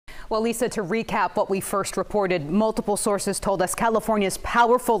Well, Lisa, to recap what we first reported, multiple sources told us California's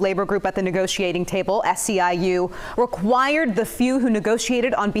powerful labor group at the negotiating table, SEIU, required the few who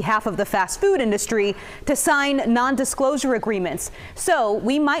negotiated on behalf of the fast food industry to sign non-disclosure agreements. So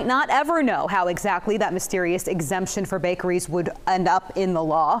we might not ever know how exactly that mysterious exemption for bakeries would end up in the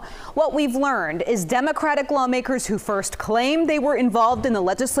law. What we've learned is Democratic lawmakers who first claimed they were involved in the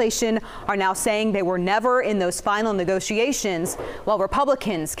legislation are now saying they were never in those final negotiations, while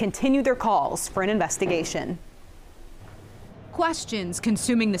Republicans continue their calls for an investigation. Questions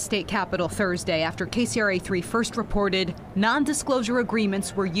consuming the state capitol Thursday after KCRA 3 first reported non-disclosure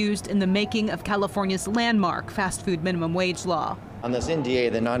agreements were used in the making of California's landmark fast food minimum wage law. On this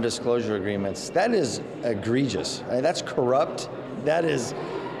NDA, the non-disclosure agreements, that is egregious. That's corrupt. That is,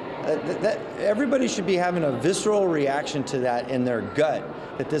 everybody should be having a visceral reaction to that in their gut,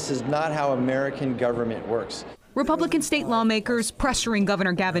 that this is not how American government works. Republican state lawmakers pressuring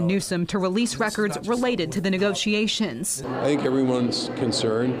Governor Gavin Newsom to release records related to the negotiations. I think everyone's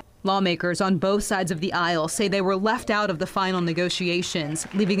concerned. Lawmakers on both sides of the aisle say they were left out of the final negotiations,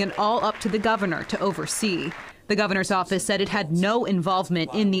 leaving it all up to the governor to oversee. The governor's office said it had no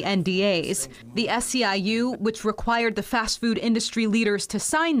involvement in the NDAs. The SEIU, which required the fast food industry leaders to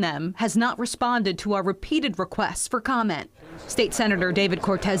sign them, has not responded to our repeated requests for comment. State Senator David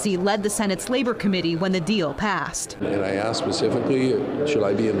Cortese led the Senate's Labor Committee when the deal passed. And I asked specifically, should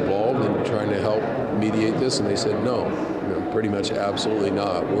I be involved in trying to help mediate this? And they said no, pretty much absolutely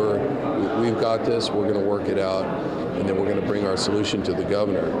not. We've got this, we're going to work it out, and then we're going to bring our solution to the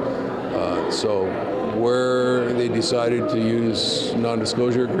governor. So where they decided to use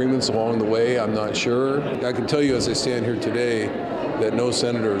non-disclosure agreements along the way, I'm not sure. I can tell you as I stand here today that no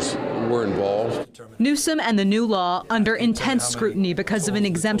senators were involved. Newsom and the new law under intense scrutiny because of an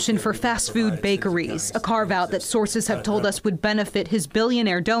exemption for fast food bakeries, a carve-out that sources have told us would benefit his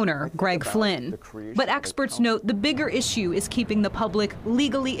billionaire donor, Greg Flynn. But experts note the bigger issue is keeping the public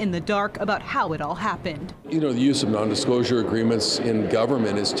legally in the dark about how it all happened. You know, the use of non-disclosure agreements in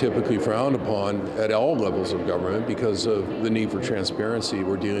government is typically frowned upon at all levels of government because of the need for transparency.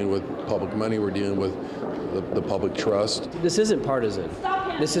 We're dealing with public money, we're dealing with the public trust. This isn't partisan.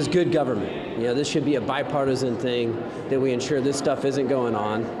 This is good government. You know, this should be a bipartisan thing, that we ensure this stuff isn't going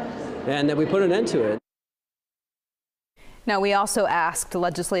on and that we put an end to it. Now, we also asked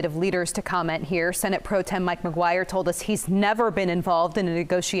legislative leaders to comment here. Senate Pro Tem Mike McGuire told us he's never been involved in a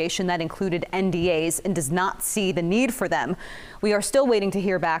negotiation that included NDAs and does not see the need for them. We are still waiting to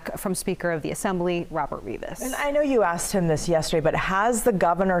hear back from Speaker of the Assembly, Robert Rivas. And I know you asked him this yesterday, but has the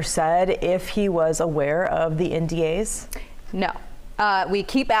governor said if he was aware of the NDAs? No. We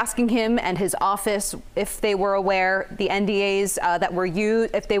keep asking him and his office if they were aware the NDAs that were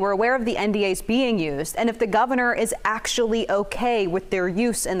used, if they were aware of the NDAs being used, and if the governor is actually okay with their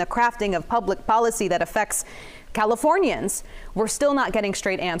use in the crafting of public policy that affects Californians. We're still not getting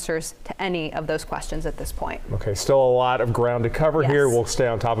straight answers to any of those questions at this point. Okay, still a lot of ground to cover here. We'll stay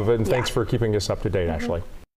on top of it, and thanks for keeping us up to date, Ashley.